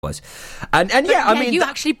was. And yeah, I mean... You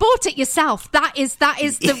actually bought it yourself. That is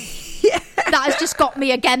the... Yeah. That has just got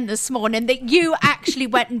me again this morning, that you actually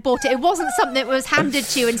went and bought it. It wasn't something that was handed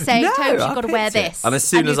to you and saying, No, Tobes, you've got to wear this. And as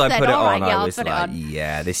soon as I put it on, I was like,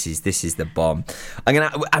 yeah, this is the bomb. I'm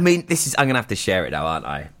gonna have to share it now, aren't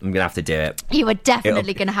I? I'm gonna have to do it. You are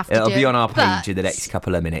definitely gonna have to do it. It'll be on our page in the next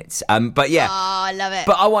couple of minutes. But yeah. Oh, I love it.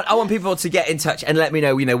 But I want people to get in touch and let me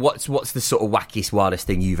know, what's the sort of wackiest, wildest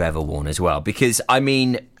thing you've ever worn as well. Because, I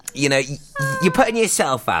mean... you're putting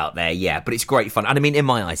yourself out there, yeah, but it's great fun. And I mean, in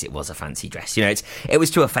my eyes, it was a fancy dress. It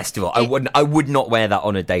was to a festival. I would not wear that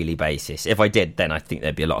on a daily basis. If I did, then I think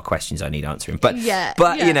there'd be a lot of questions I need answering. But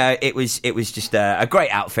it was just a great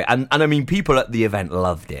outfit. And I mean, people at the event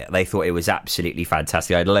loved it. They thought it was absolutely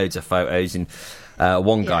fantastic. I had loads of photos, and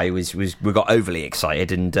one guy we got overly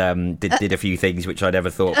excited and did a few things which I never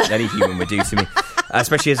thought any human would do to me,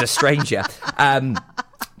 especially as a stranger.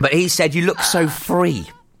 But he said, "You look so free.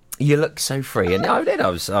 You look so free," and I did.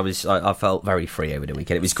 I felt very free over the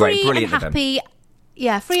weekend. It was great, free brilliant and happy. event.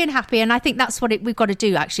 Yeah, free and happy, and I think that's what we've got to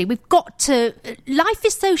do, actually. We've got to... Life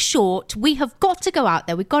is so short. We have got to go out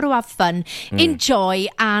there. We've got to have fun, enjoy,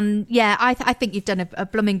 and, yeah, I think you've done a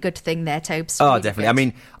blooming good thing there, Tobes. Oh, really definitely. Good. I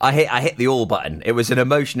mean, I hit the all button. It was an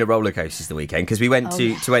emotion of roller coasters the weekend, because we went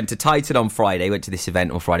to Titan on Friday, went to this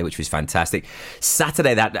event on Friday, which was fantastic.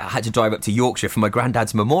 Saturday, I had to drive up to Yorkshire for my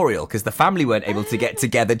granddad's memorial, because the family weren't able to get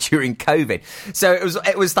together during COVID. So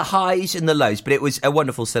it was the highs and the lows, but it was a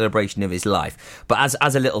wonderful celebration of his life. But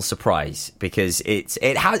as a little surprise, because it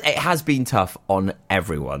has been tough on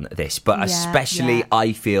everyone, this, but especially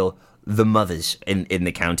I feel the mothers in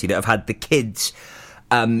the county that have had the kids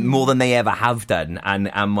more than they ever have done, and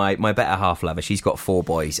my better half lover, she's got 4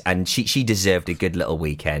 boys, and she deserved a good little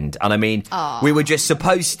weekend. And I mean, we were just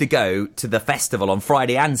supposed to go to the festival on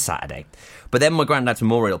Friday and Saturday, but then my granddad's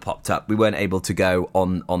memorial popped up. We weren't able to go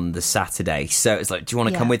on the Saturday, so it's like, do you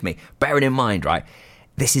want to come with me? Bearing in mind, right,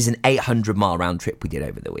 this is an 800-mile round trip we did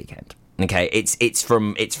over the weekend. Okay, it's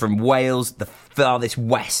from Wales, the farthest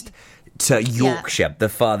west, to Yorkshire, the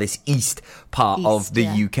farthest east part of the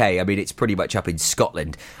UK. I mean, it's pretty much up in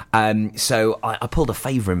Scotland. So I pulled a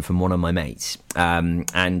favour in from one of my mates,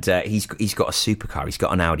 and he's got a supercar. He's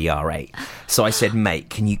got an Audi R8. So I said, mate,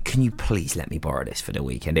 can you please let me borrow this for the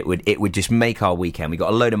weekend? It would just make our weekend. We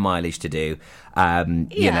got a load of mileage to do.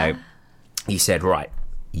 He said, right,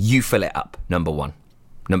 you fill it up. Number 1.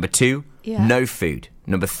 Number 2, no food.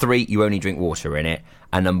 Number 3, you only drink water in it.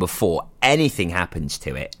 And number 4, anything happens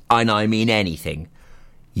to it, and I mean anything,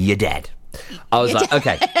 you're dead. I was like,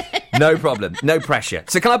 okay, no problem, no pressure.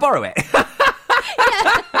 So can I borrow it?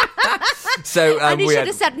 So and he should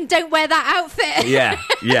have said, "Don't wear that outfit."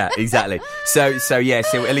 yeah, exactly. So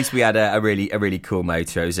at least we had a really cool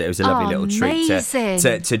motor. It was a lovely little treat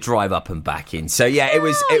to drive up and back in. So yeah, it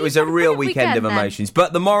was a real weekend of emotions.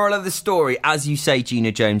 But the moral of the story, as you say,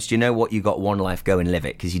 Gina Jones, do you know what? You got one life, go and live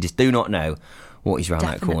it, because you just do not know what is around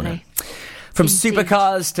that corner. From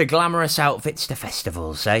supercars to glamorous outfits to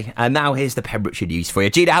festivals, eh? And now here's the Pembrokeshire news for you.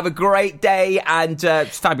 Gina, have a great day, and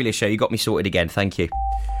fabulous show. You got me sorted again. Thank you.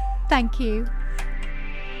 Thank you.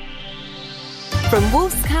 From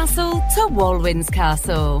Wolf's Castle to Walwyn's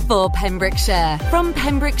Castle. For Pembrokeshire. From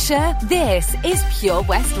Pembrokeshire, this is Pure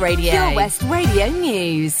West Radio. Pure West Radio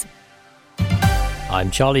News.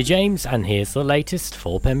 I'm Charlie James, and here's the latest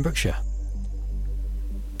for Pembrokeshire.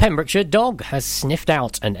 Pembrokeshire dog has sniffed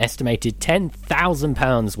out an estimated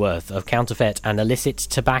 £10,000 worth of counterfeit and illicit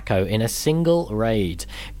tobacco in a single raid.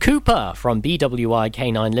 Cooper from BWI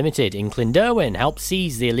Canine Limited in Clynderwin helped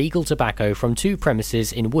seize the illegal tobacco from 2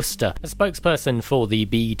 premises in Worcester. A spokesperson for the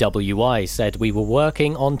BWI said, "We were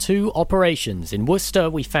working on 2 operations. In Worcester,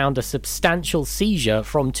 we found a substantial seizure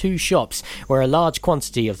from 2 shops where a large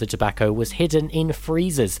quantity of the tobacco was hidden in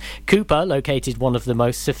freezers. Cooper located one of the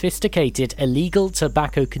most sophisticated illegal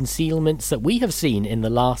tobacco concealments that we have seen in the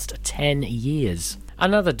last 10 years.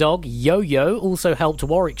 Another dog, Yo-Yo, also helped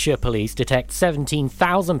Warwickshire Police detect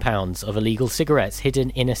 £17,000 of illegal cigarettes hidden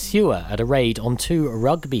in a sewer at a raid on 2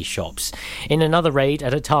 rugby shops. In another raid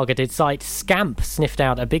at a targeted site, Scamp sniffed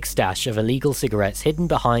out a big stash of illegal cigarettes hidden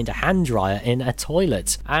behind a hand dryer in a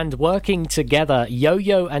toilet. And working together,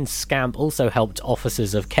 Yo-Yo and Scamp also helped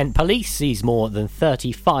officers of Kent Police seize more than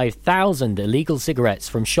 35,000 illegal cigarettes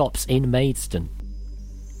from shops in Maidstone.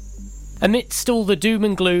 Amidst all the doom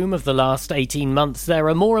and gloom of the last 18 months, there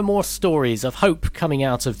are more and more stories of hope coming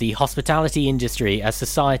out of the hospitality industry as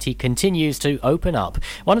society continues to open up.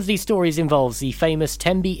 One of these stories involves the famous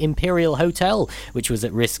Tembe Imperial Hotel, which was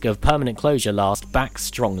at risk of permanent closure last, back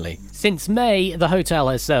strongly. Since May, the hotel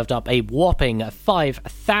has served up a whopping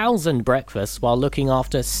 5,000 breakfasts while looking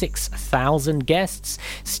after 6,000 guests.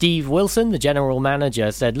 Steve Wilson, the general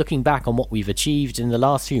manager, said looking back on what we've achieved in the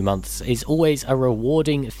last few months is always a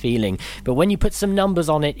rewarding feeling. But when you put some numbers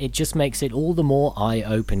on it, it just makes it all the more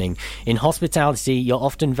eye-opening. In hospitality, you're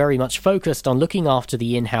often very much focused on looking after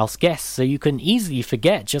the in-house guests, so you can easily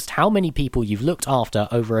forget just how many people you've looked after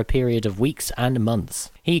over a period of weeks and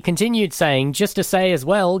months. He continued saying, just to say as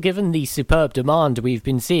well, given the superb demand we've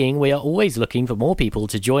been seeing, we are always looking for more people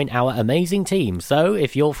to join our amazing team. So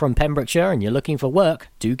if you're from Pembrokeshire and you're looking for work,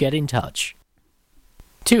 do get in touch.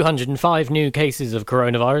 205 new cases of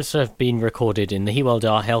coronavirus have been recorded in the Hywel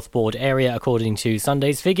Dda Health Board area, according to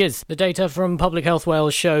Sunday's figures. The data from Public Health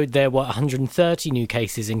Wales showed there were 130 new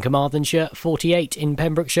cases in Carmarthenshire, 48 in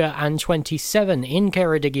Pembrokeshire and 27 in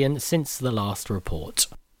Ceredigion since the last report.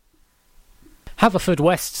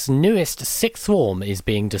 Haverfordwest's newest sixth form is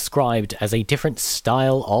being described as a different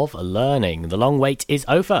style of learning. The long wait is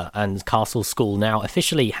over and Castle School now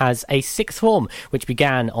officially has a sixth form, which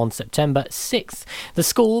began on September 6th. The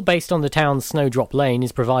school, based on the town's Snowdrop Lane,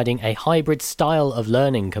 is providing a hybrid style of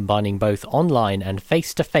learning, combining both online and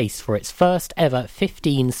face-to-face for its first ever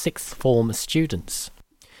 15 sixth form students.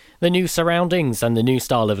 The new surroundings and the new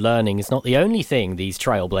style of learning is not the only thing these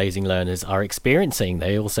trailblazing learners are experiencing.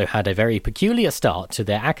 They also had a very peculiar start to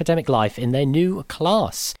their academic life in their new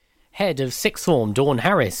class. Head of Sixth Form Dawn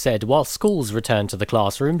Harris said while schools returned to the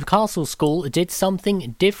classroom, Castle School did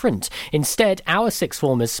something different. Instead, our Sixth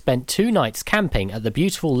Formers spent 2 nights camping at the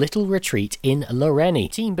beautiful little retreat in Loreni.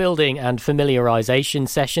 Team building and familiarisation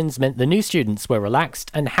sessions meant the new students were relaxed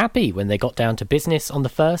and happy when they got down to business on the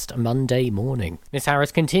first Monday morning. Miss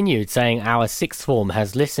Harris continued, saying our Sixth Form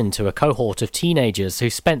has listened to a cohort of teenagers who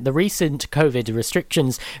spent the recent COVID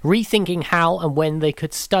restrictions rethinking how and when they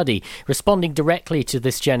could study, responding directly to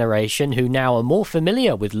this generation who now are more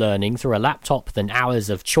familiar with learning through a laptop than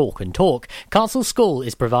hours of chalk and talk. Castle School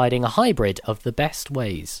is providing a hybrid of the best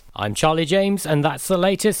ways. I'm Charlie James, and that's the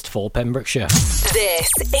latest for Pembrokeshire.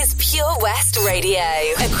 This is Pure West Radio.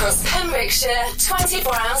 Across Pembrokeshire,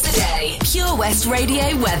 24 hours a day. Pure West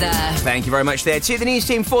Radio weather. Thank you very much there to the news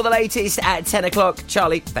team for the latest at 10 o'clock.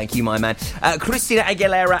 Charlie, thank you, my man. Christina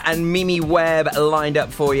Aguilera and Mimi Webb lined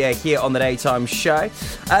up for you here on the daytime show.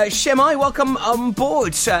 Shemai, welcome on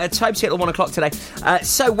board. Time to hit 1 o'clock today.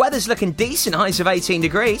 So weather's looking decent, highs of 18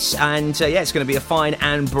 degrees, and it's going to be a fine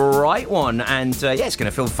and bright one, and it's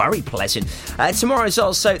going to feel very pleasant. Tomorrow's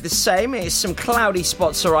also the same. It's some cloudy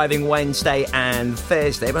spots arriving Wednesday and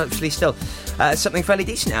Thursday, but hopefully still something fairly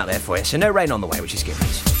decent out there for you. So no rain on the way, which is good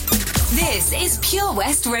news. This is Pure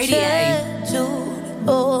West Radio. Tattooed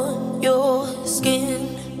on your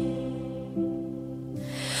skin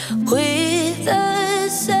with a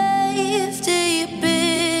safety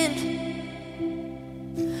pin.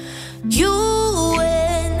 You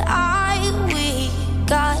and I, we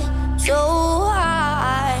got so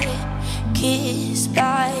high, kissed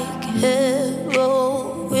like heroin.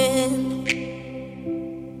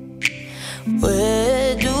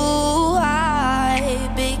 Where do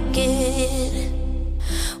I begin?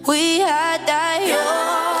 We had that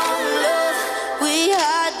young love, we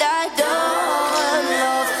had that dumb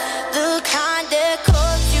love, the kind that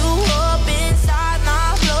cut you up inside.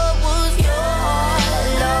 My blood was your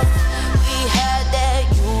love. We had that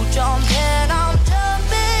you jump and I'm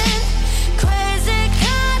jumping, crazy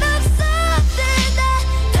kind of something that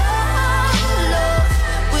dumb love.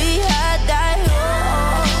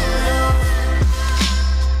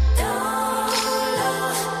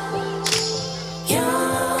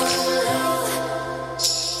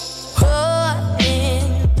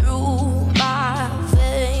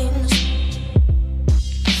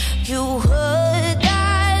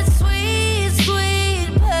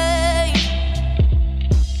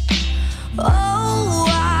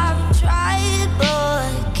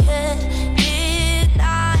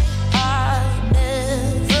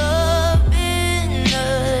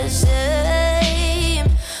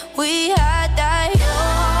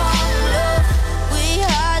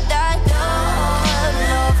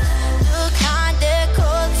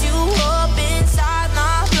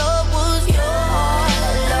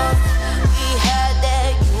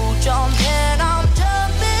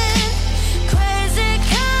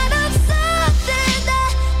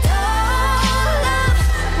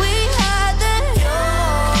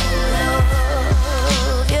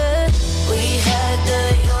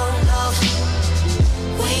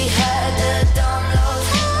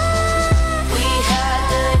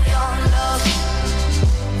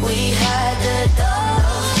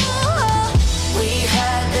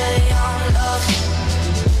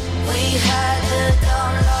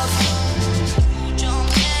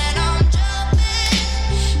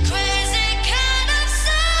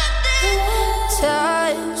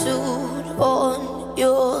 on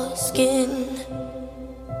your skin.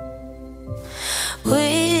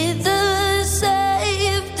 With the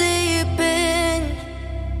safety pin,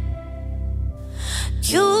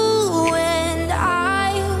 you and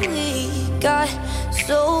I, we got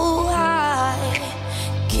so high,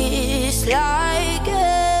 kissed like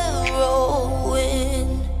heroin.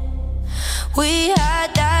 We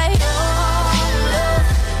had that young love,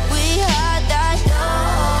 we had that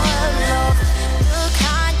young love. The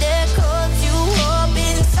kind that cuts you up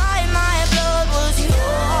inside my blood was your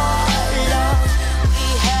love. We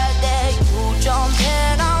had that you jump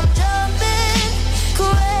and I'm jumping,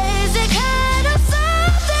 crazy kind of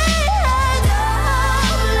something. And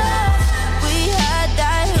love, we had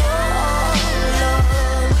that young love,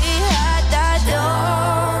 we had that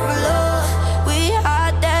young love, we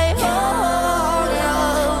had that young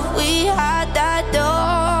love, we had that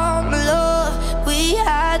young love, we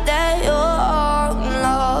had that young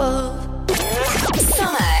love.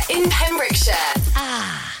 Summer in Pembrokeshire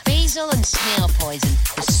Basil and snail poison.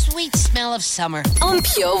 The sweet smell of summer. on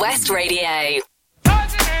Pure West Radio.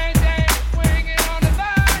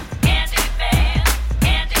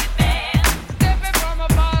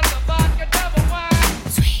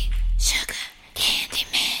 Sweet sugar candy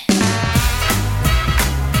man.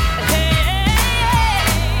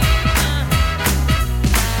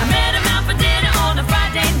 I met him out for dinner on a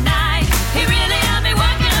Friday night. He really had me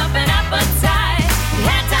working up an appetite. He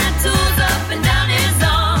had tattoos up and down his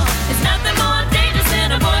arm. It's nothing more dangerous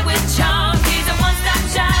than a boy with charm. He's a one-stop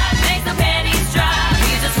shop, makes the panties dry.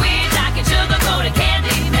 He's a sweet talking sugar-coated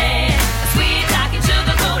candy man. A sweet talking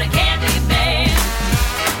sugar-coated candy man.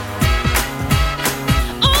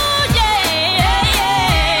 Oh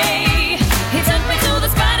yeah, he took me to the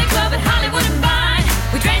Spotted Club at Hollywood and Vine.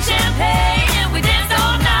 We drank champagne and we danced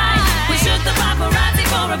all night. We shook the paparazzi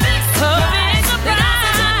for a big surprise. The guy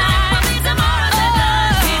said tonight will be tomorrow that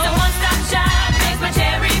night. He's a one-stop shop, makes my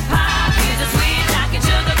cherry pop. He's a sweet talking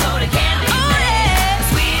sugar-coated candy man. A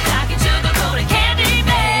sweet talking sugar-coated candy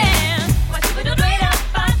man. What you do it up,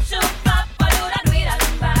 pop, shoot, pop, what do I do it up,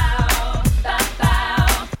 bow, bow,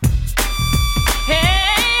 bow. Hey,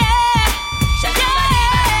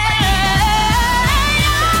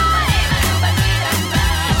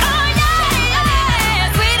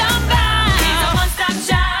 sweet on pie. He's a one-stop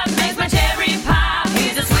shop, makes my cherry pop.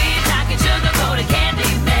 He's a sweet talking sugar-coated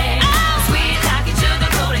candy man. Sweet talking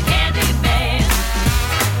sugar-coated candy man.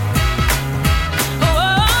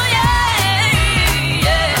 Oh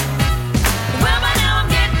yeah. Well, by now I'm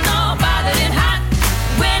getting all bothered and hot.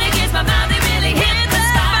 When it gets my mouth, it really hits the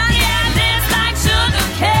spot. Yeah, lips like sugar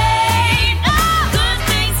cane. Good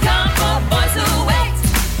things come for boys who wait.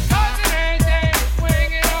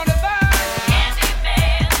 Candy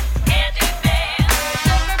man, candy man.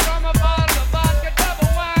 From a bottle of vodka, double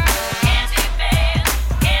wine. Candy man,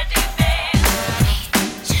 candy man.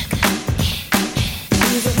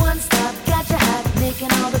 He's a one-stop, got your hat,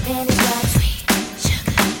 making all the panties dry. Sweet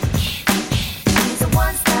sugar candy man. He's a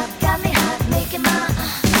one-stop, got me hot, making my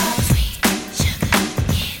sweet sugar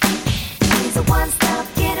candy man. He's a one-stop,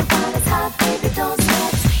 getting fun, it's hot, baby, don't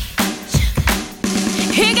stop. Sweet sugar.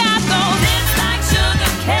 He got those lips like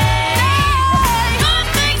sugar cane. Good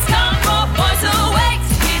things come for boys who wait.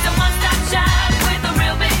 He's a one-stop shop with a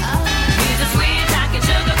real big. He's a sweet talking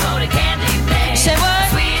sugar-coated candy man. Say what?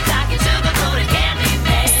 Sweet talking sugar-coated candy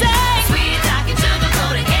man. Say sweet talking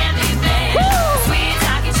sugar-coated candy man. Sweet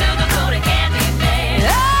talking sugar-coated candy man.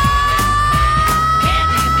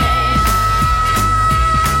 Candy man.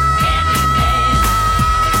 Candy man.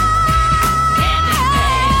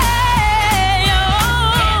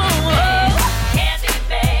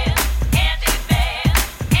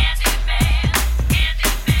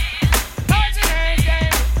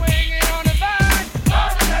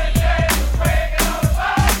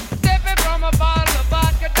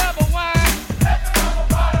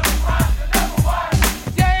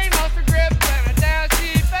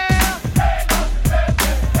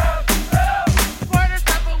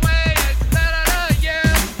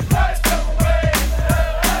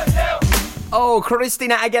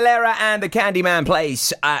 Christina Aguilera and the Candyman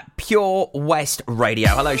Place at Pure West Radio.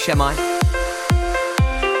 Hello, Shemai.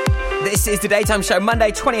 This is the Daytime Show,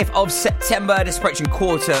 Monday, 20th of September. Just approaching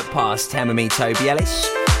 10:15 with me, Toby Ellis.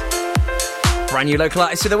 Brand new local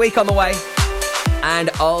artist of the week on the way. And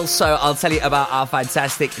also, I'll tell you about our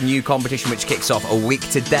fantastic new competition, which kicks off a week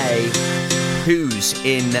today. Who's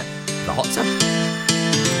in the hot tub?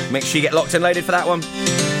 Make sure you get locked and loaded for that one.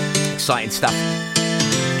 Exciting stuff.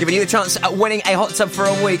 Giving you the chance at winning a hot tub for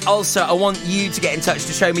a week. Also, I want you to get in touch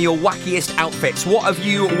to show me your wackiest outfits. What have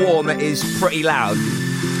you worn that is pretty loud?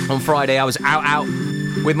 On Friday, I was out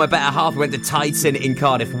with my better half. We went to Titan in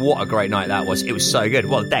Cardiff. What a great night that was. It was so good.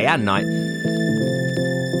 Well, day and night.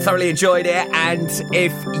 Thoroughly enjoyed it. And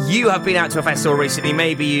if you have been out to a festival recently,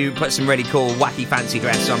 maybe you put some really cool, wacky, fancy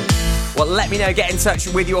dress on, well, let me know. Get in touch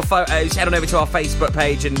with your photos. Head on over to our Facebook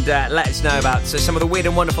page and let us know about some of the weird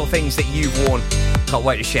and wonderful things that you've worn. Can't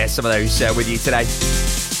wait to share some of those with you today.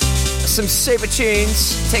 Some super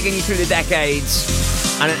tunes taking you through the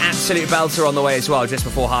decades, and an absolute belter on the way as well, just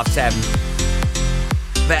before 10:30.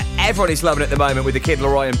 That everyone is loving at the moment with the Kid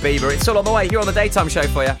Laroi and Bieber. It's all on the way here on the Daytime Show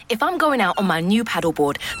for you. If I'm going out on my new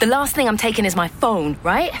paddleboard, the last thing I'm taking is my phone,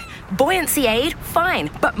 right? Buoyancy aid, fine.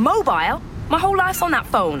 But mobile? My whole life's on that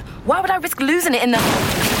phone. Why would I risk losing it in the...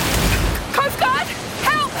 Coast Guard,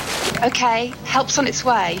 help! Okay, help's on its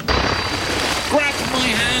way. Grab my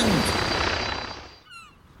hand!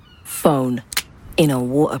 Phone. In a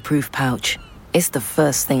waterproof pouch. It's the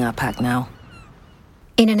first thing I pack now.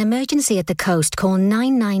 In an emergency at the coast, call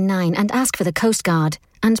 999 and ask for the Coast Guard.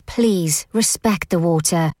 And please, respect the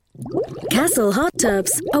water. Castle Hot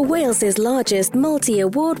Tubs are Wales's largest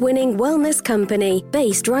multi-award-winning wellness company,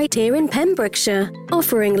 based right here in Pembrokeshire,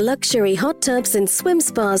 offering luxury hot tubs and swim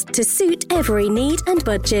spas to suit every need and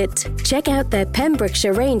budget. Check out their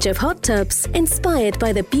Pembrokeshire range of hot tubs, inspired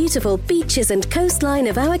by the beautiful beaches and coastline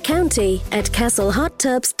of our county, at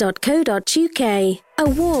castlehottubs.co.uk. A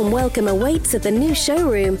warm welcome awaits at the new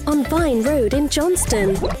showroom on Vine Road in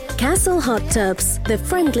Johnston. Castle Hot Tubs, the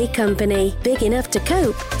friendly company, big enough to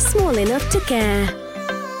cope, small enough to care.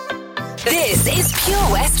 This is Pure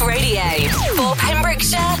West Radio for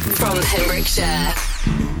Pembrokeshire from Pembrokeshire.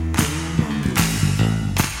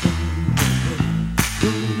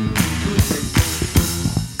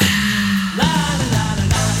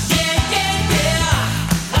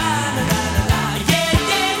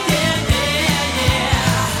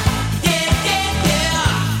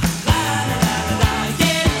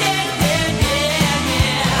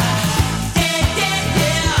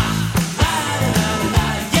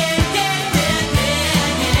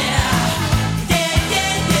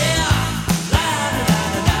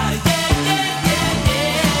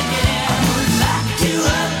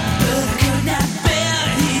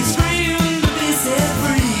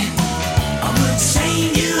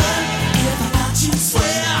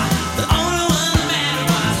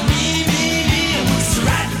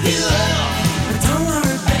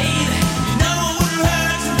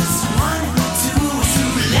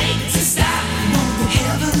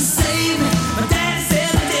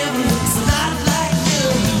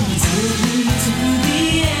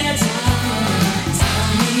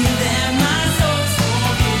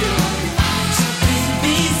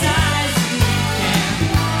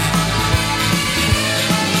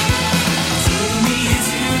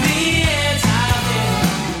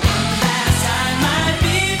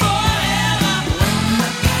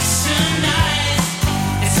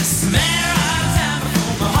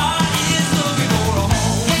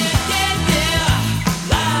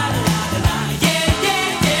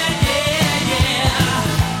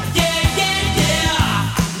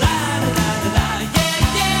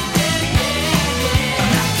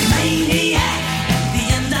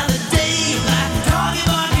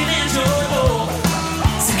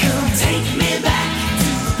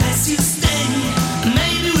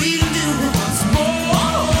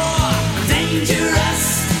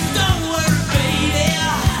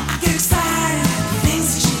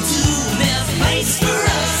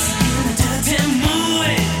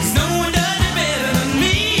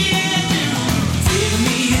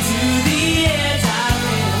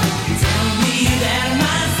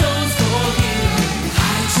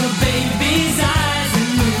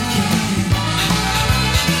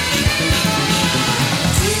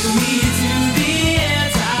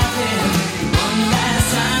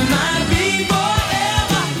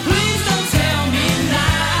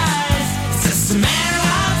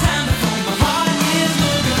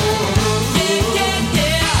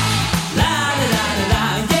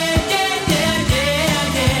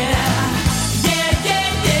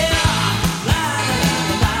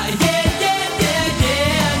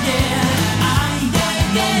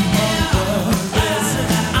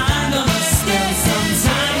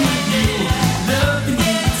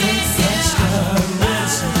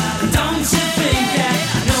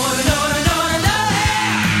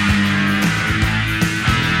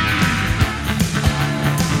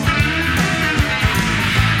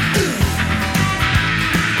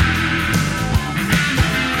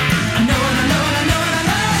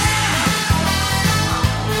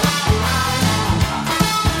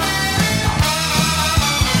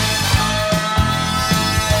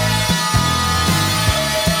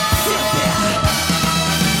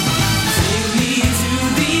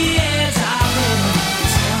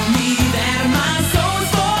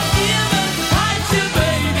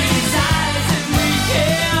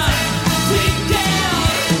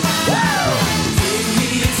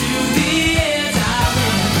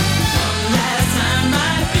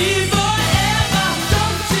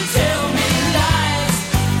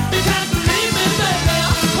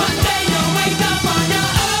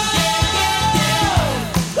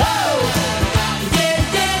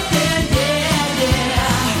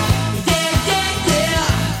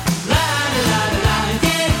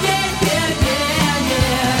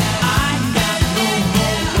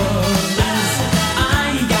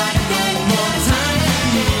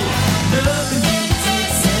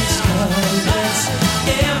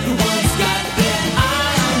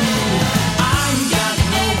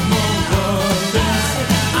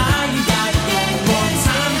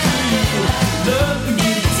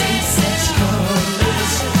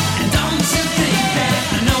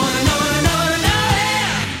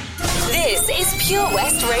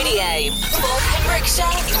 West Radio. For Pembrokeshire,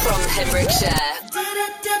 from Pembrokeshire.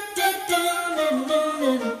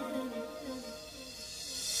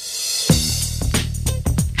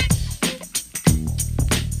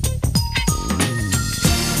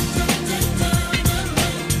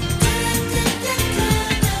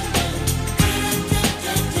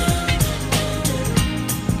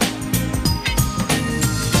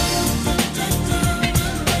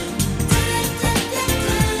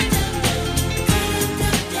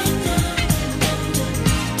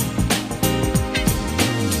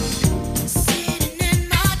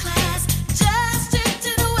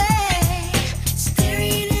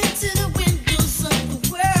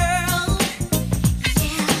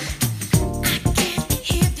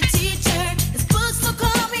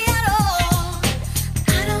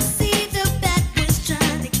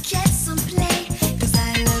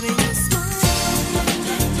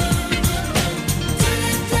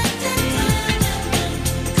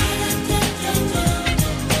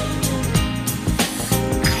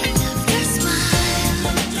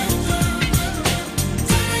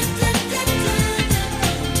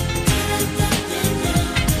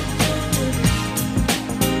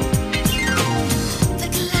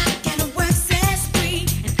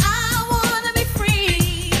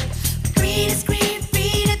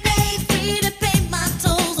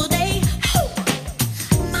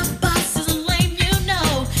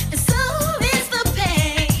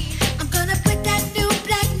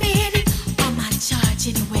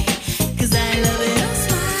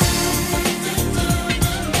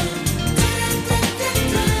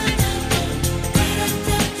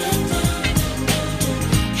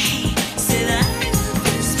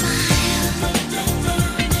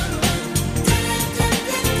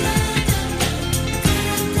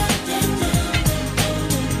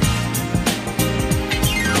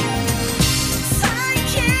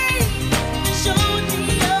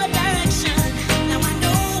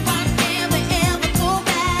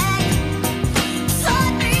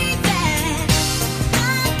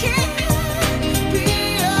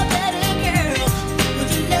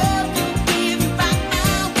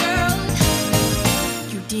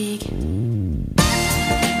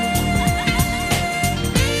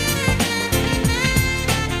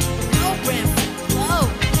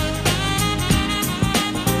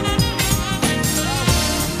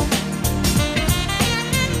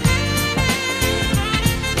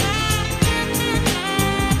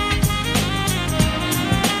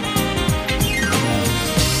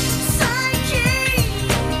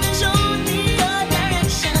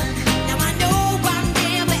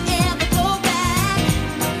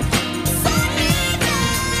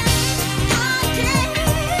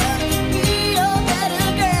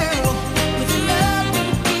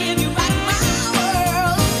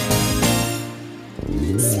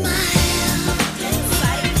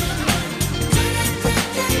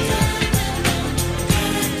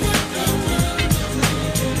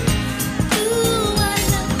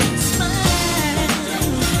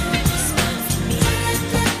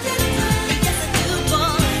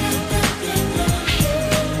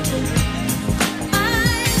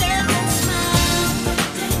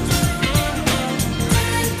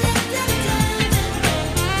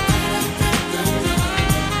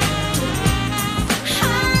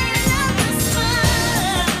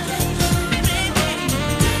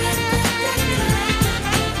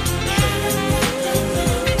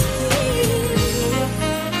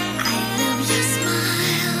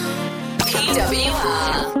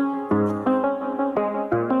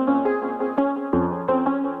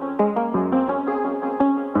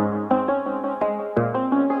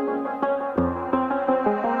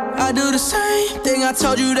 I do the same thing I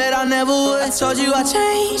told you that I never would. I told you I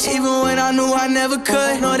changed, even when I knew I never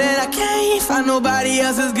could. Know that I can't find nobody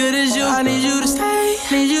else as good as you. I need you to stay,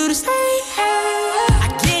 need you to stay. I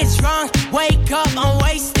get drunk, wake up, I'm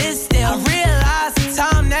wasted still. I realize the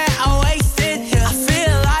time that I wasted here. I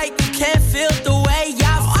feel like you can't feel the way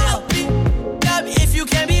I feel. Up if you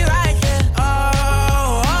can be right here.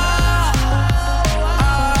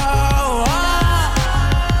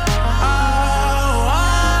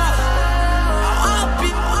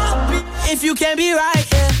 If you can't be right,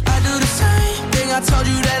 yeah. I do the same thing I told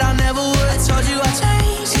you that I never would. I told you I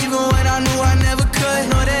changed, even when I knew I never could.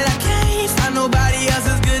 Know that I can't find nobody else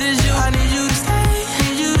as good as you. I need you to stay,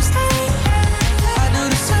 need you to stay. I do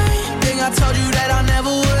the same thing I told you that I never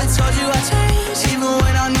would. I told you I changed, even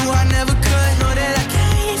when I knew I never could. Know that I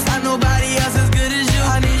can't find nobody else as good as you.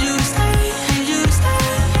 I need you to stay, need you to stay.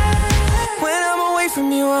 When I'm away from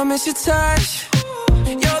you, I miss your touch.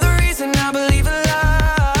 You're the reason I believe in love.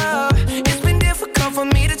 For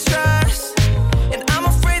me to trust, and I'm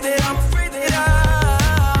afraid that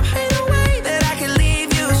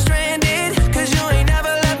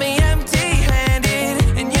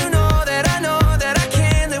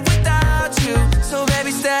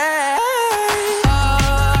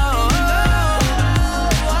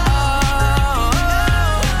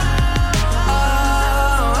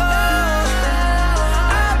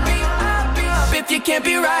can't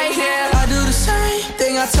be right here. I do the same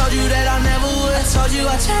thing I told you that I never would. I told you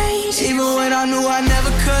I changed, even when I knew I never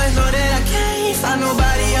could. Know that I can't find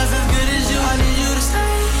nobody else as good as you. I need you to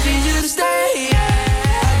stay, need you to stay,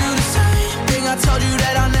 yeah. I do the same thing I told you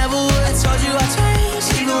that I never would. I told you I changed,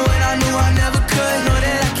 even when I knew I never could. Know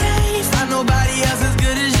that I can't find nobody else as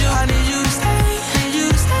good as you. I need you to stay, need you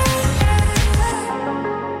to stay.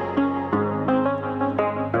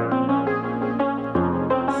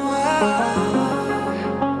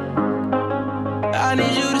 I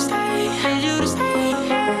need you to stay, need you to stay.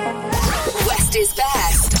 West is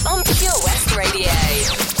best on Pure West Radio.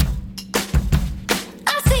 I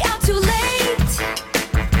stay out too late.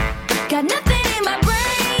 Got nothing in my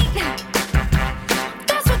brain.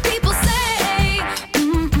 That's what people say.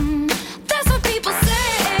 That's what people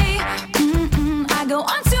say. I go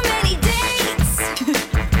on too many dates,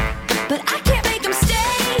 but I can't make them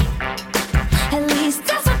stay. At least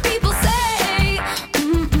that's what people say.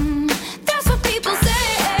 That's what people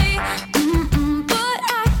say. But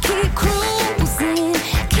I keep cruising.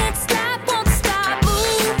 Can't stop, won't stop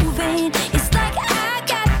moving. It's like I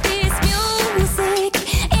got this music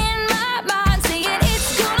in my mind saying it's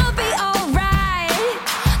gonna be alright.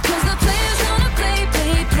 'Cause the player's gonna play,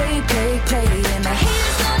 play, play, play, play. And the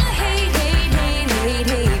haters gonna hate, hate, hate, hate,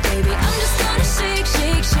 hate, baby. I'm just gonna shake,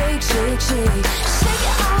 shake, shake, shake, shake. Shake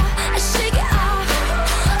it off, shake it off.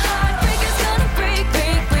 Heartbreaker's gonna break,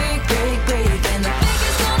 break, break, break, break. And the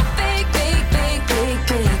faker's gonna fake, fake, fake, fake,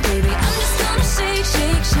 fake, baby. I'm just gonna shake,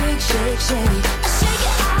 shake, shake, shake, shake. Shake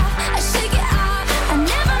it off, shake it off. I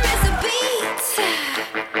never miss a beat.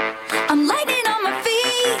 I'm lightning on my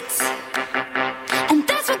feet. And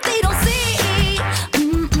that's what they don't see.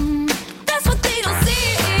 That's what they don't see.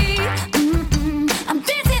 I'm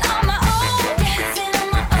dancing on my own. Dancing on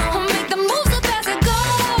my own. Make the moves up as I go.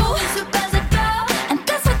 And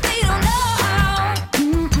that's what they don't know.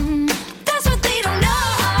 That's what they don't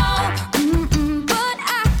know. But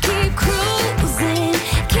I keep cruising.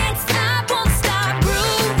 Can't stop, won't stop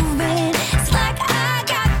grooving. It's like I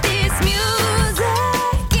got this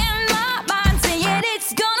music in my mind saying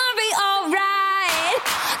it's gonna be alright.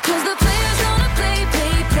 'Cause the player's gonna play,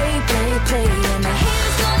 play, play, play, play. And the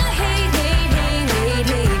haters gonna hate, hate, hate, hate,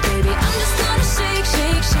 hate, baby. I'm just gonna shake,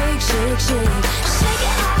 shake, shake, shake, shake. Shake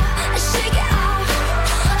it off, shake it off.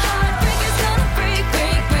 Heartbreaker's gonna break,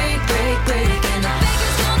 break, break, break, break. And the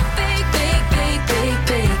faker's gonna fake, fake, fake, fake,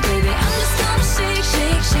 fake, baby. I'm just gonna shake,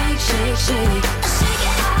 shake, shake, shake, shake. Shake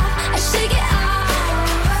it off, shake it off.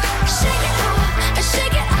 Shake it off,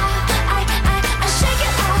 shake it off. I shake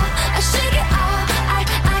it off, shake it off.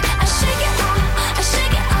 I shake it off,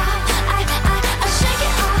 shake it off. I shake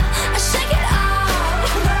it off, shake it off.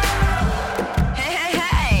 Hey, hey,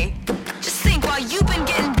 hey! Just think, while you've been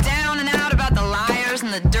getting down and out about the liars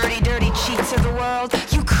and the dirty, dirty cheats of the world,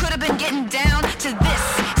 you could have been getting down to this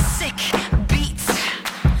sick beat.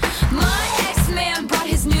 My ex-man brought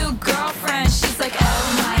his new girlfriend. She's like, oh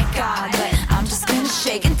my god, but I'm just gonna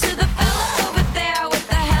shake into the fella over there with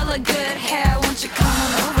the hella good hair. Won't you come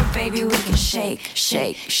on over, baby? We can shake,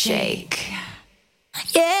 shake, shake.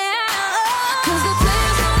 Yeah. 'Cause the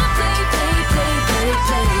player's gonna play, play, play, play,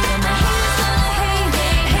 play. And the haters gonna hate,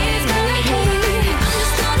 hate, hate, hate, hate. I'm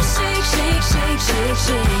just gonna shake, shake, shake, shake,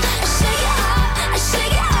 shake. Shake it off,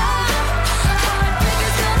 shake it off.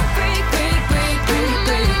 Heartbreaker's gonna break, break, break, break,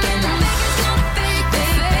 break. And the faker's gonna fake,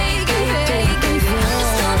 fake, fake, fake, fake, baby. I'm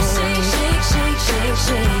just gonna shake, shake, shake, shake,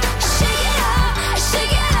 shake. Shake it off,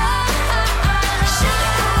 shake it off. Shake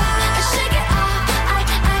it off, shake it off.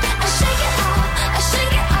 I shake it off,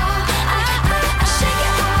 shake it off. I shake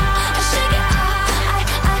it off, shake it off.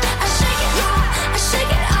 I shake it off,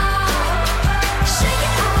 shake it off. Shake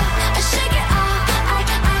it off, shake it off.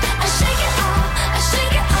 I shake it off,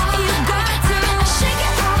 shake it off. You got to shake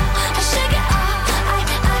it off, shake it off.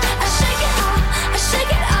 I shake it off,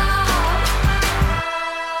 shake it off.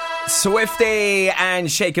 Swifty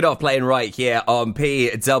and Shake It Off playing right here on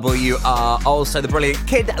PWR. Also the brilliant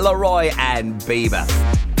Kid Laroi and Bieber.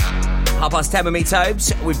 10:30 with me,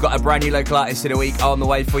 Tobes. We've got a brand new local artist of the week on the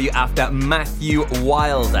way for you after Matthew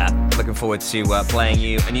Wilder. Looking forward to playing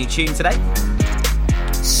you a new tune today.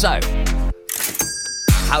 So,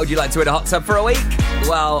 how would you like to win a hot tub for a week?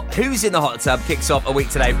 Well, Who's in the Hot Tub kicks off a week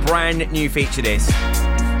today. Brand new feature this.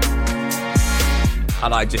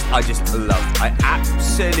 And I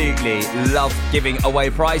absolutely love giving away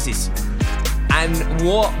prizes. And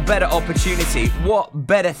what better opportunity, what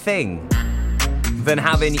better thing than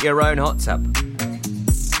having your own hot tub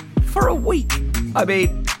for a week? I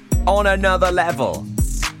mean, on another level.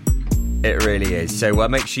 It really is. So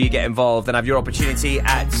make sure you get involved and have your opportunity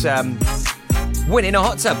at winning a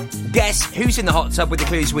hot tub. Guess who's in the hot tub with the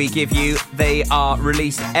clues we give you. They are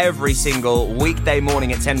released every single weekday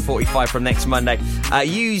morning at 10:45 from next Monday.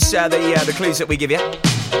 Use the clues that we give you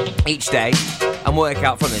each day and work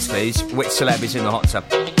out from those clues which celeb is in the hot tub.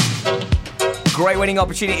 Great winning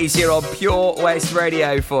opportunities here on Pure West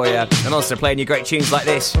Radio for you. And also playing you great tunes like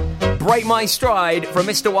this. Break My Stride from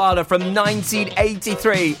Mr. Wilder from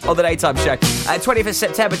 1983 on the Daytime Show. 20th of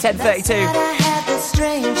September, 10:32. I had the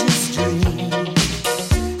strangest dream.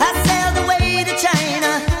 I sailed away to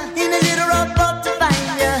China in a little rowboat to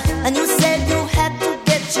find you. And you said you had to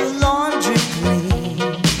get your laundry clean.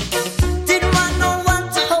 Didn't want no one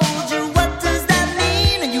to hold you. What does that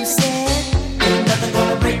mean? And you said, ain't nothing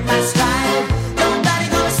gonna break my stride. Nobody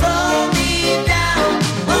gonna slow me down.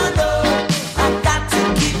 Oh no, I got to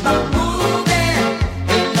keep on moving.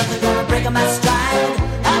 Ain't nothing gonna break my stride.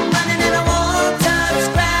 I'm running and I won't touch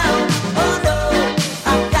ground. Oh no,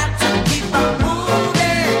 I got to keep on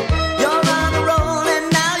moving. You're on a roll and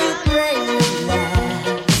now you pray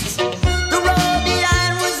relax. The road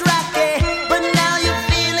behind was rocky, but now you're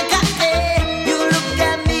feeling cocky. You look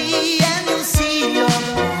at me and you see your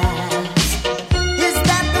past. Is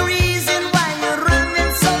that the reason why you're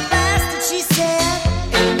running so fast? And she said,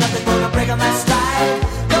 ain't nothing gonna break on my stride.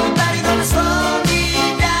 Nobody gonna slow me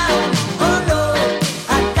down. Oh no,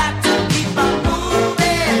 I got to keep on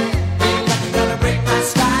moving. Ain't nothing gonna break my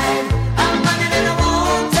stride. I'm running and I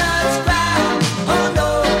won't touch ground. Oh no,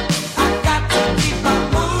 I got to keep on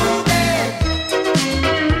moving.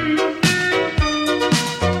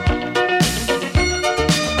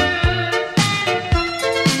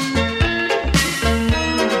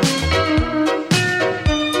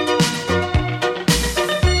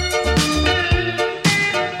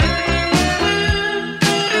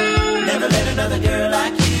 Never let another girl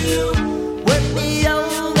like you work me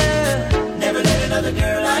over. Never let another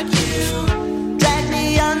girl like you drag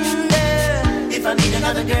me under. If I meet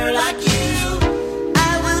another girl like you,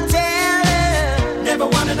 I will tell her. Never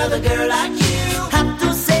want another girl like you. Have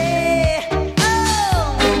to say,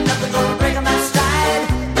 oh, ain't nothing gonna break my stride.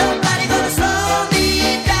 Nobody gonna slow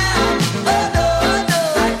me down. Oh no, no,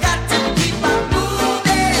 I got to keep on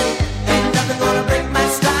moving. Ain't nothing gonna break my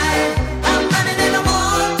stride. I'm running and I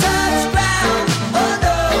won't touch ground. Oh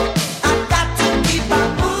no, I got to keep on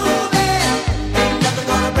moving. Ain't nothing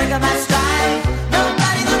gonna break my stride.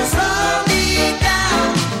 Nobody gonna slow me down.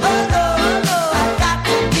 Oh no, no, I got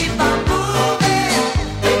to keep on moving.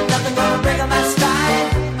 Ain't nothing gonna break my stride.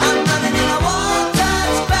 I'm running and I won't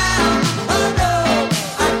touch ground. Oh no,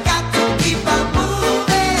 I got to keep on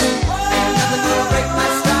moving. Ain't nothing gonna break my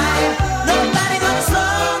stride. Nobody gonna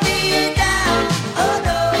slow me down. Oh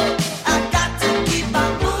no, I got to keep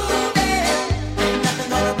on moving. Ain't nothing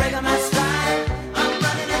gonna break my stride. I'm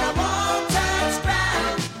running and I won't touch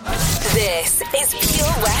ground. This is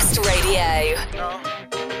Pure West Radio.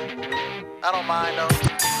 I don't mind though.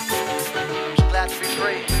 I'm just glad to be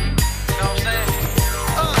free. You know what I'm saying?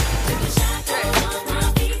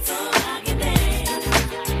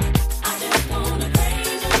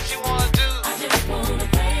 What you wanna do?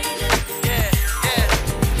 Yeah, yeah.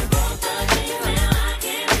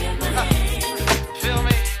 Feel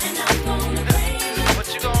me? What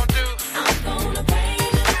you gonna do?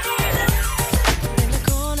 In the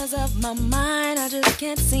corners of my mind, I just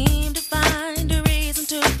can't seem to find a reason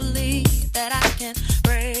to believe that I can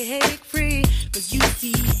break free. 'Cause you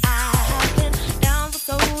see, I have been down for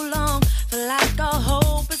so long, feel like all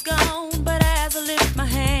hope is gone. But as I lift my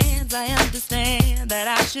hands, I understand that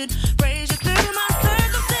I should praise you through my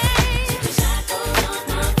circumstance.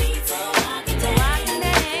 So I can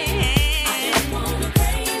dance.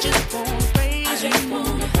 Just wanna praise you.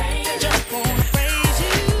 Just wanna praise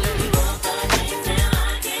you.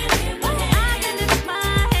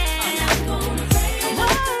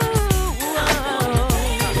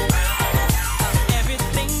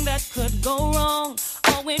 Everything that could go wrong,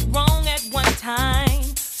 all went wrong at one time.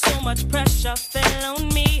 So much pressure fell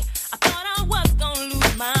on me. I thought I was gonna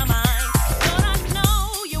lose my mind. But I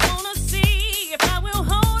know you wanna see if I will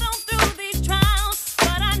hold on through these trials.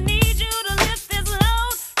 But I need you to lift this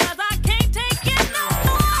load, 'cause I can't take it no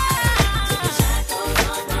more. Took the shackles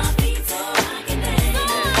off my feet so I can dance. So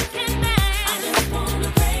I can dance. I just wanna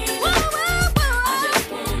praise you. I just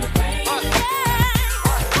wanna praise you.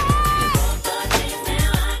 You broke the chains,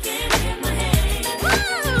 now I can lift my hands.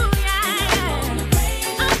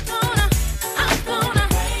 I'm gonna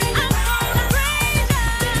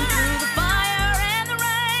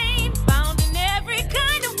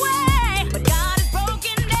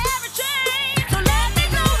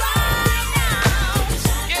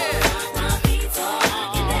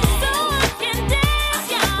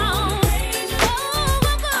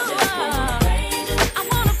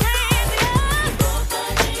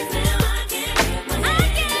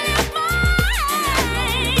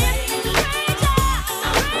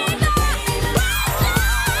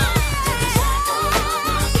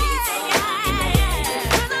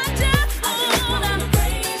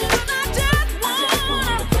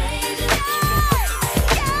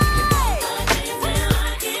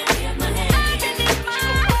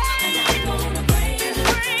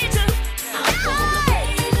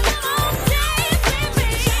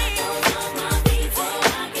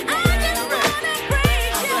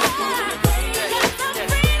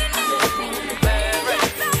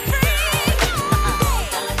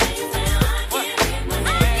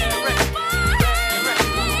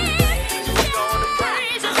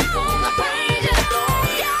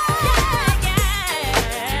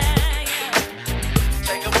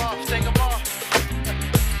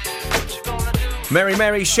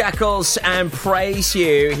Mary Shackles and Praise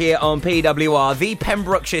You here on PWR, the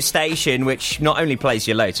Pembrokeshire station, which not only plays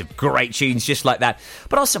you loads of great tunes just like that,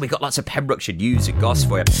 but also we've got lots of Pembrokeshire news and goss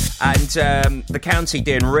for you. And the county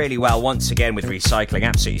doing really well once again with recycling,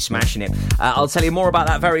 absolutely smashing it. I'll tell you more about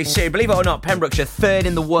that very soon. Believe it or not, Pembrokeshire, third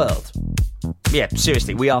in the world. Yeah,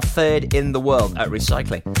 seriously, we are third in the world at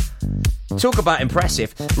recycling. Talk about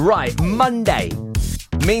impressive. Right, Monday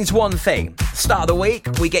means one thing. Start of the week,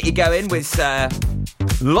 we get you going with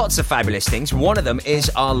lots of fabulous things. One of them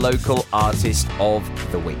is our local artist of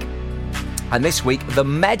the week. And this week, The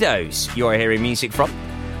Meadows, you're hearing music from.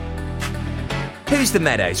 Who's The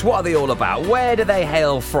Meadows? What are they all about? Where do they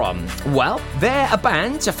hail from? Well, they're a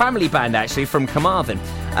band, a family band actually, from Carmarthen.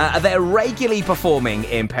 They're regularly performing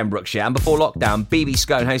in Pembrokeshire, and before lockdown, BB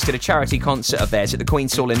Scone hosted a charity concert of theirs at the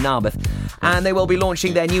Queen's Hall in Narberth, and they will be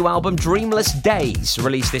launching their new album Dreamless Days,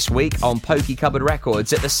 released this week on Pokey Cupboard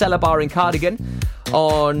Records at the Cellar Bar in Cardigan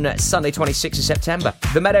on Sunday 26th of September.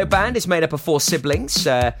 The Meadow Band is made up of 4 siblings,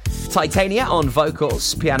 Titania on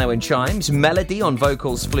vocals, piano and chimes, Melody on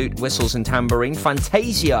vocals, flute, whistles and tambourine,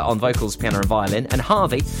 Fantasia on vocals, piano and violin, and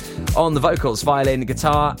Harvey on the vocals, violin,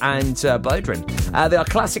 guitar and bodhran. They are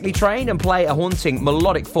classically trained and play a haunting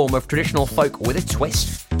melodic form of traditional folk with a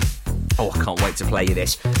twist. Oh, I can't wait to play you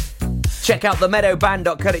this. Check out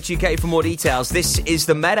themeadowband.co.uk for more details. This is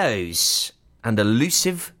The Meadows and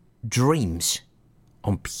Elusive Dreams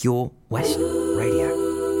on Pure West Radio.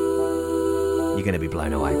 You're going to be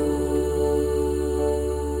blown away.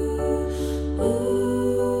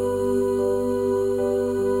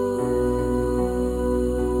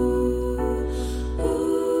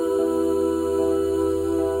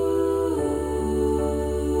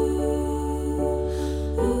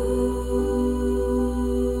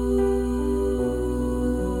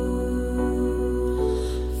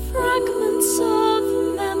 Fragments of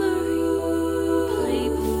memory play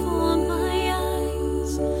before my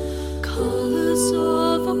eyes. Colors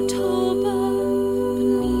of October.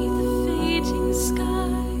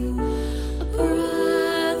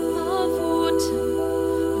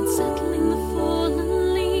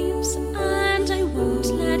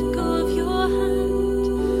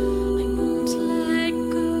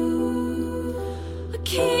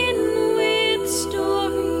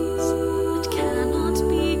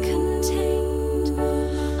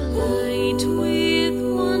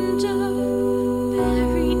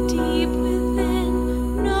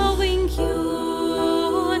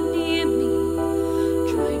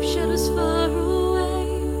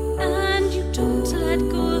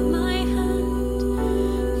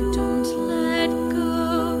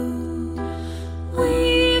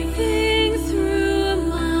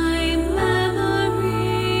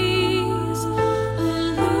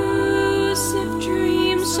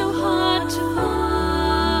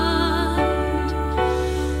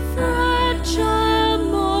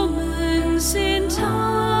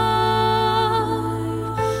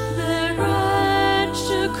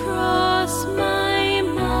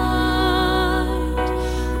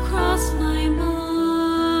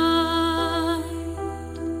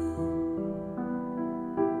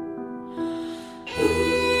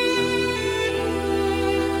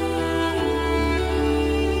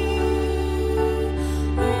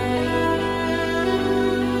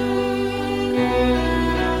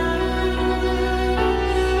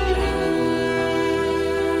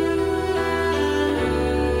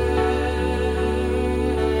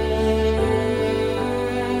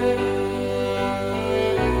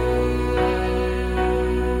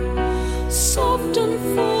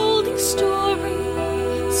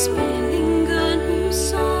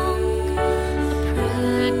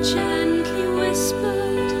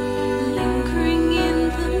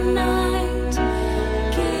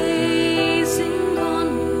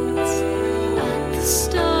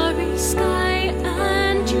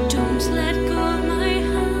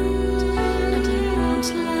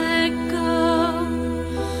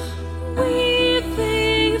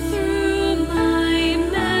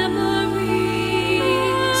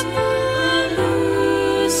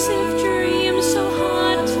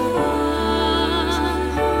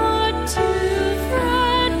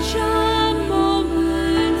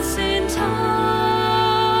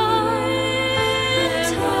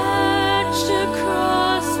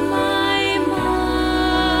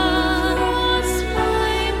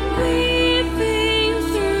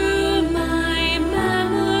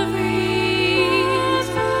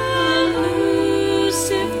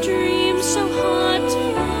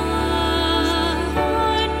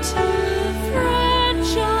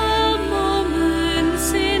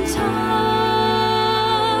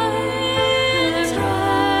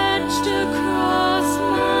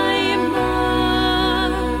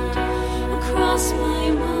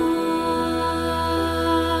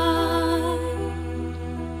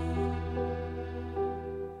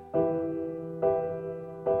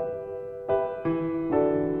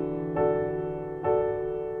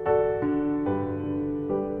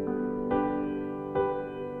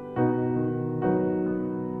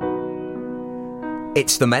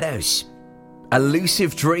 It's The Meadows.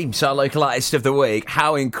 Elusive Dreams, our local artist of the week.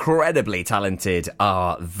 How incredibly talented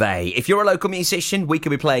are they? If you're a local musician, we could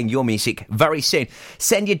be playing your music very soon.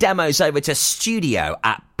 Send your demos over to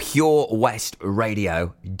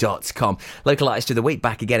studio@purewestradio.com. Local artist of the week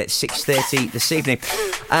back again at 6:30 this evening.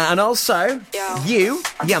 And also,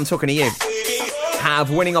 I'm talking to you, have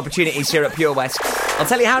winning opportunities here at Pure West. I'll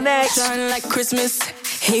tell you how next. Shine like Christmas.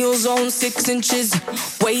 Heels on 6 inches,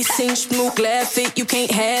 waist inch, smooth, glad fit. You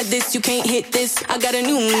can't have this, you can't hit this. I got a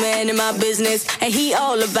new man in my business, and he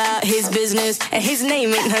all about his business, and his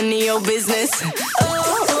name ain't none of your business.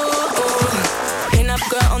 Pin up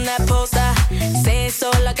girl on that poster, say it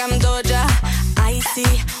so like I'm Doja. Icy,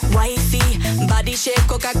 wifey, body shape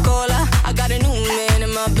Coca-Cola. I got a new man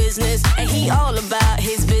in my business, and he all about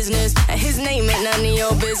his business, and his name ain't none of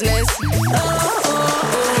your business.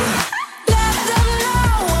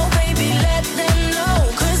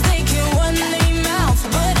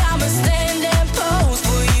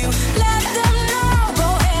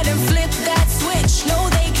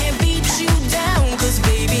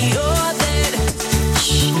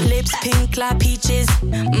 Pink like peaches,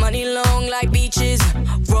 money long like beaches.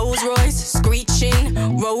 Rolls Royce screeching,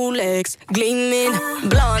 Rolex gleaming.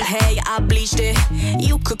 Blonde hair, I bleached it.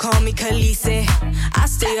 You could call me Khaleesi. I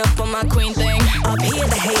stay up on my queen thing. Up here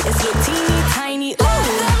the haters look teeny tiny. Ooh.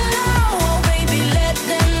 Let them know, oh baby, let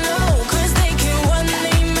them know. 'Cause they can run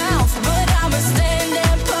their mouth, but I'ma stand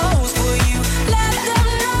and pose for you. Let them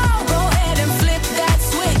know, go ahead and flip that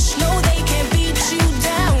switch. No, they can't beat you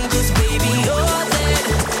down, 'cause baby, you're that.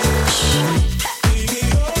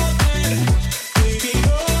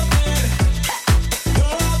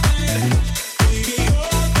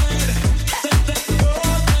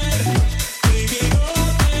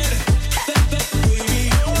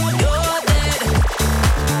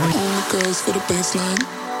 For the baseline,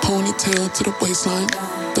 ponytail to the waistline.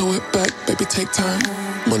 Throw it back, baby, take time.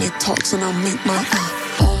 Money talks and I make mine.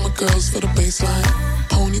 All my girls for the baseline,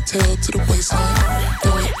 ponytail to the waistline.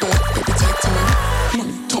 Throw it back, baby, take time.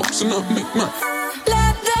 Money talks and I make mine.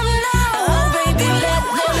 Let them know, oh baby, let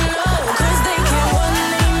them know. 'Cause they can run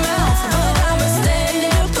their mouth, but I'ma stand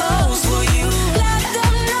and pose for you. Let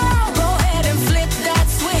them know, go ahead and flip that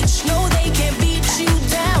switch. No, they can't beat you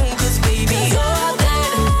down, 'cause baby, you're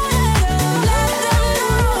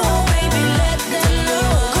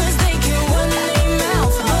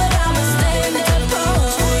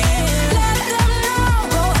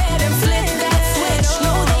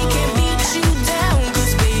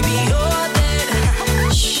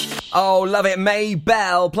Oh, love it.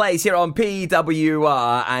 Maybell plays here on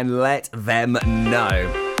PWR and let them know.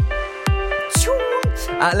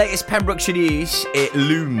 Latest Pembrokeshire news, it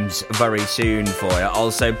looms very soon for you.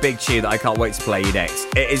 Also, big tune that I can't wait to play you next.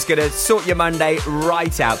 It is going to sort your Monday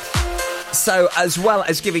right out. So, as well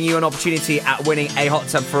as giving you an opportunity at winning a hot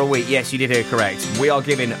tub for a week, yes, you did hear correct, we are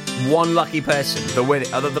giving one lucky person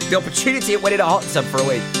the opportunity at winning a hot tub for a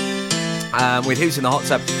week. With Who's in the Hot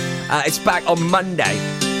Tub? It's back on Monday.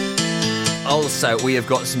 Also, we have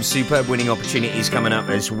got some superb winning opportunities coming up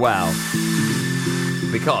as well,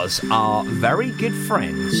 because our very good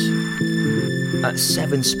friends at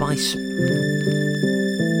 7 Spice,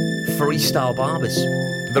 Freestyle Barbers,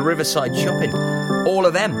 the Riverside Shopping, all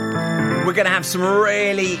of them, we're going to have some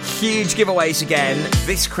really huge giveaways again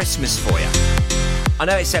this Christmas for you. I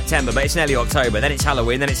know it's September, but it's nearly October, then it's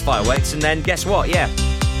Halloween, then it's fireworks, and then guess what? Yeah,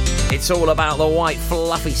 it's all about the white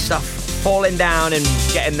fluffy stuff falling down and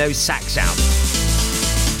getting those sacks out.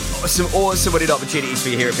 Some awesome winning opportunities for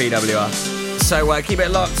you here at PWR. So keep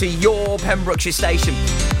it locked to your Pembrokeshire station.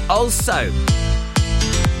 Also,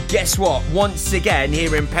 guess what? Once again,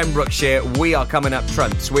 here in Pembrokeshire, we are coming up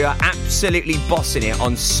trumps. We are absolutely bossing it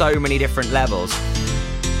on so many different levels.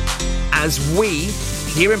 As we,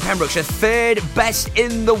 here in Pembrokeshire, 3rd best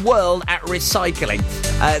in the world at recycling.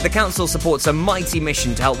 The council supports a mighty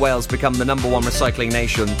mission to help Wales become the #1 recycling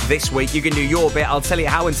nation this week. You can do your bit. I'll tell you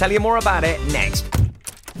how and tell you more about it next.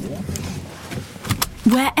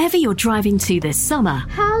 Wherever you're driving to this summer,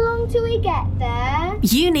 how long till we get there?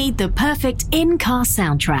 You need the perfect in-car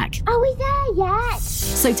soundtrack. Are we there yet?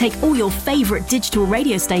 So take all your favourite digital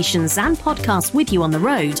radio stations and podcasts with you on the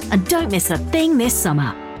road and don't miss a thing this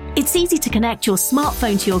summer. It's easy to connect your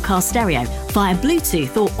smartphone to your car stereo via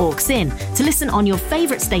Bluetooth or aux-in to listen on your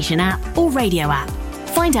favourite station app or radio app.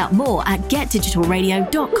 Find out more at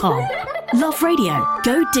getdigitalradio.com. Love radio.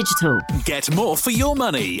 Go digital. Get more for your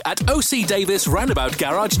money at OC Davis Roundabout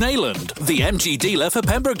Garage Neyland, the MG dealer for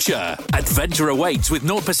Pembrokeshire. Adventure awaits with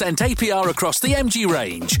 0% APR across the MG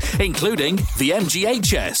range, including the MG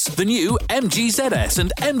HS, the new MG ZS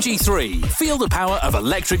and MG3. Feel the power of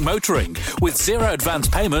electric motoring with zero advance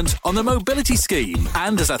payment on the mobility scheme.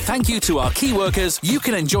 And as a thank you to our key workers, you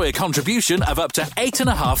can enjoy a contribution of up to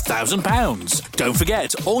 £8,500. Don't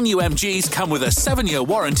forget, all new MGs come with a 7-year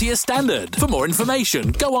warranty as standard. For more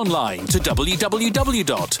information, go online to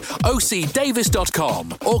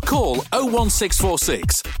www.ocdavis.com or call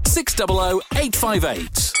 01646 600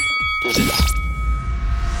 858.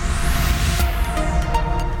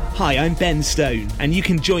 Hi, I'm Ben Stone, and you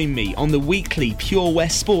can join me on the weekly Pure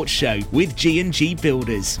West Sports Show with G&G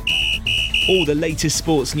Builders. All the latest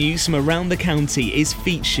sports news from around the county is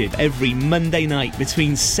featured every Monday night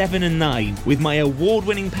between 7 and 9 with my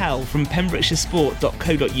award-winning pal from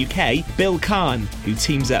PembrokeshireSport.co.uk, Bill Kahn, who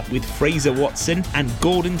teams up with Fraser Watson and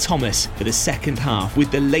Gordon Thomas for the second half with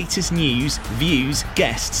the latest news, views,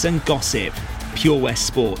 guests and gossip. Pure West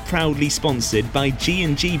Sport, proudly sponsored by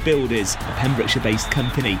G&G Builders, a Pembrokeshire-based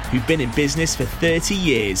company who've been in business for 30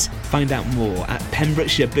 years. Find out more at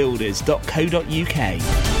pembrokeshirebuilders.co.uk.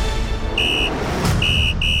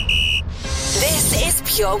 This is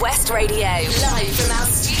Pure West Radio, live from our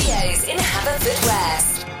studios in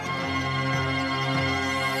Haverfordwest.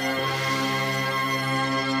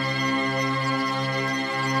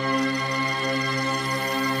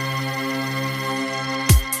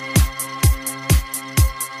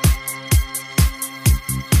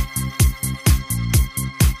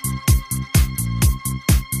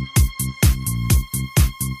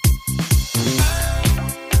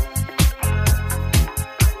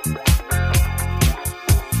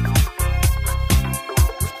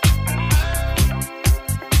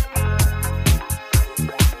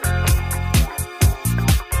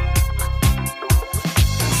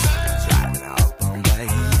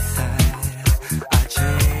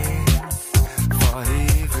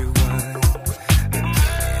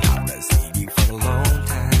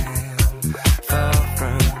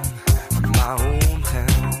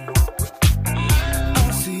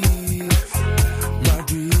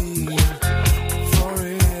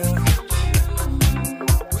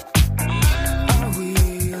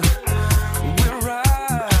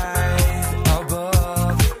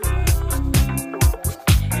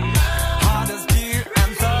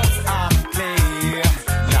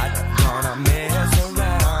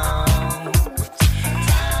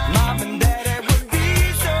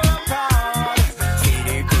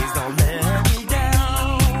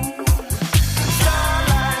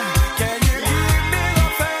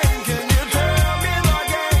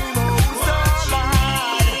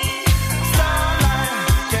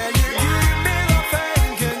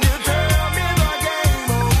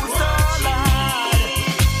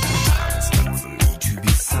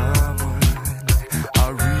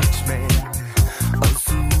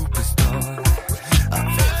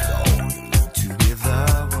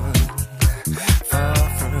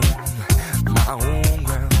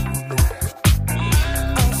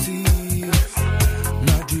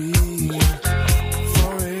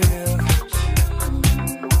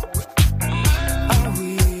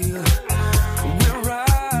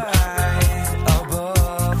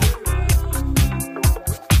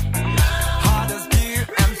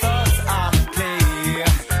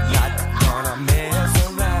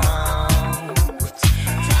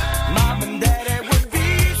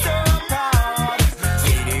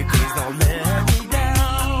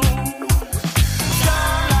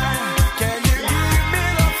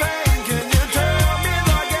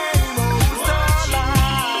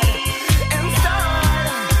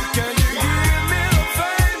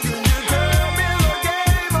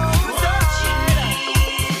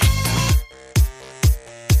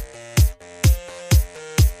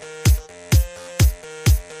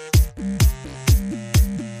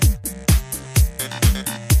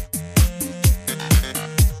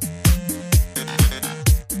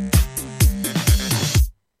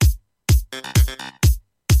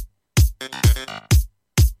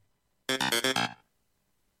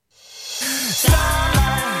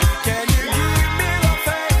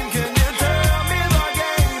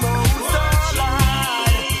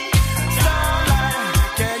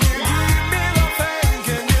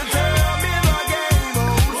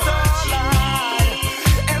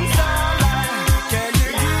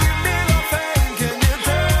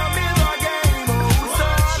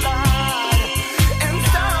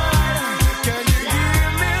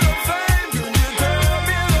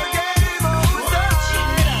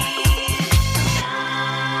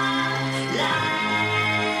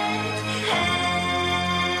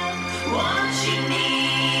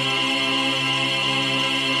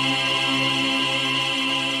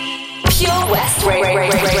 Pure West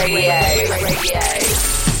Radio.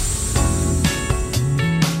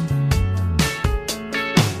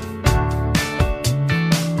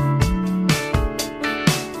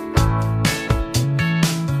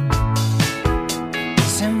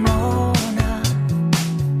 Simona,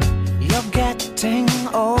 you're getting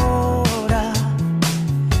older.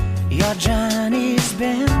 Your journey's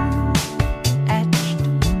been etched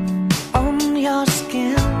on your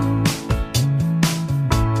skin.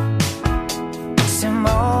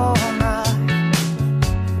 Simona,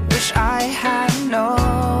 wish I had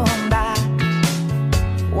known that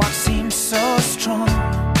what seemed so strong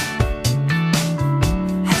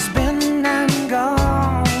has been and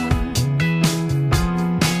gone.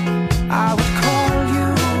 I would call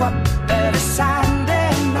you up every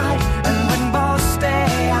Saturday night, and we'd both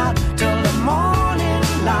stay out till the morning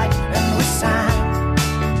light, and we sang,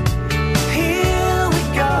 here we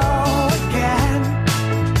go again.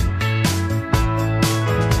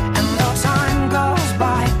 And though time goes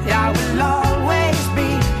by, I will always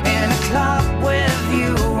be in a club with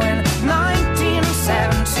you in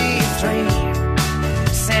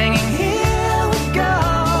 1973, singing, here we go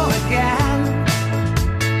again.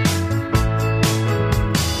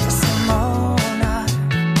 Simona,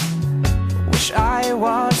 wish I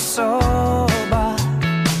was sober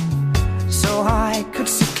so I could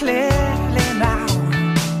see clearly now.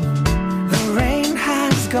 The rain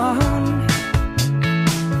has gone.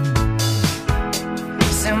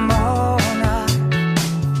 Simona,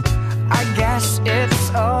 I guess it's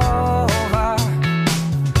over.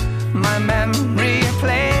 My memory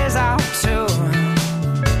plays out to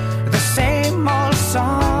the same old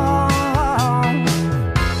song.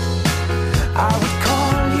 I would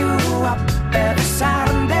call you up every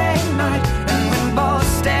Saturday night, and we'd both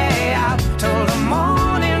stay out till the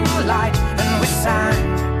morning light, and we sang,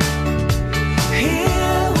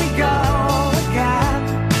 here we go again.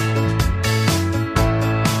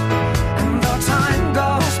 And though time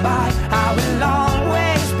goes by, I will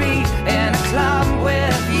always be in a club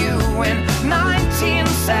with you in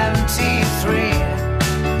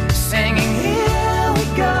 1973, singing, here we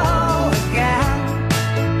go again.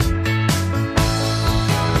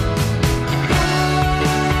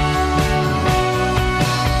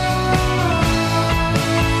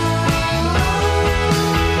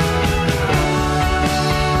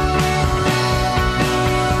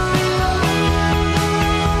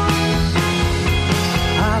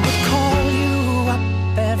 I would call you up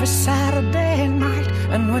every Saturday night,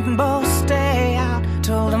 and we'd both stay out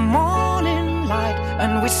till the morning light,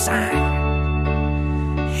 and we sang,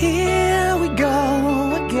 here we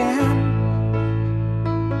go again.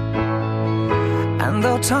 And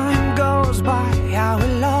though time goes by, I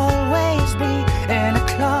will always be in a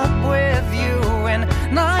club with you in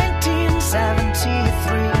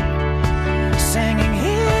 1973, singing,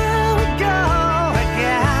 here we go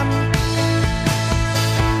again.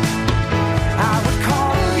 I would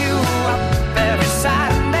call you up every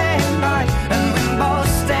Saturday night, and we'd both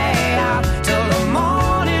stay out till the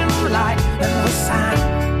morning light, and we sang,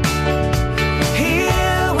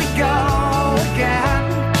 here we go again.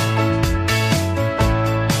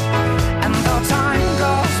 And though time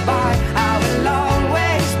goes by, I will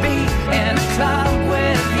always be in a club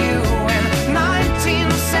with you in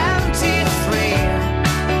 1973,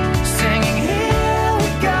 singing, here we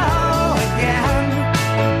go again.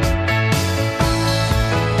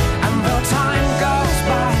 And though time goes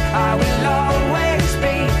by, I will always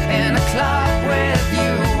be in a club with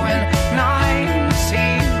you in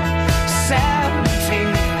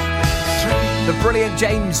 1973. The brilliant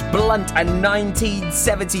James Blunt and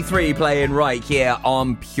 1973 playing right here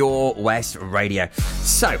on Pure West Radio.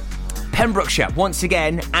 So, Pembrokeshire, once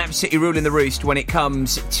again, absolutely ruling the roost when it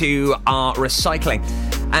comes to our recycling.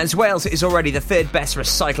 As Wales is already the third best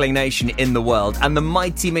recycling nation in the world, and the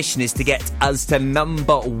mighty mission is to get us to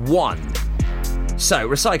number one. So,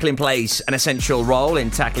 recycling plays an essential role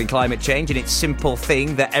in tackling climate change, and it's a simple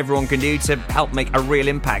thing that everyone can do to help make a real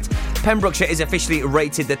impact. Pembrokeshire is officially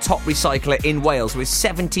rated the top recycler in Wales, with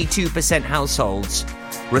 72% households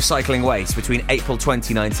recycling waste between April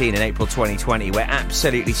 2019 and April 2020. We're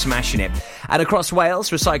absolutely smashing it. And across Wales,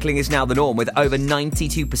 recycling is now the norm, with over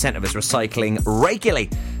 92% of us recycling regularly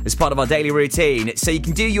as part of our daily routine. So you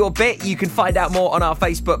can do your bit. You can find out more on our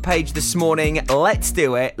Facebook page this morning. Let's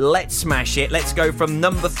do it. Let's smash it. Let's go from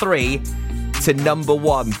number 3 to number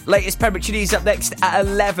 1. Latest Pembrokeshire news up next at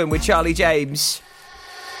 11 with Charlie James.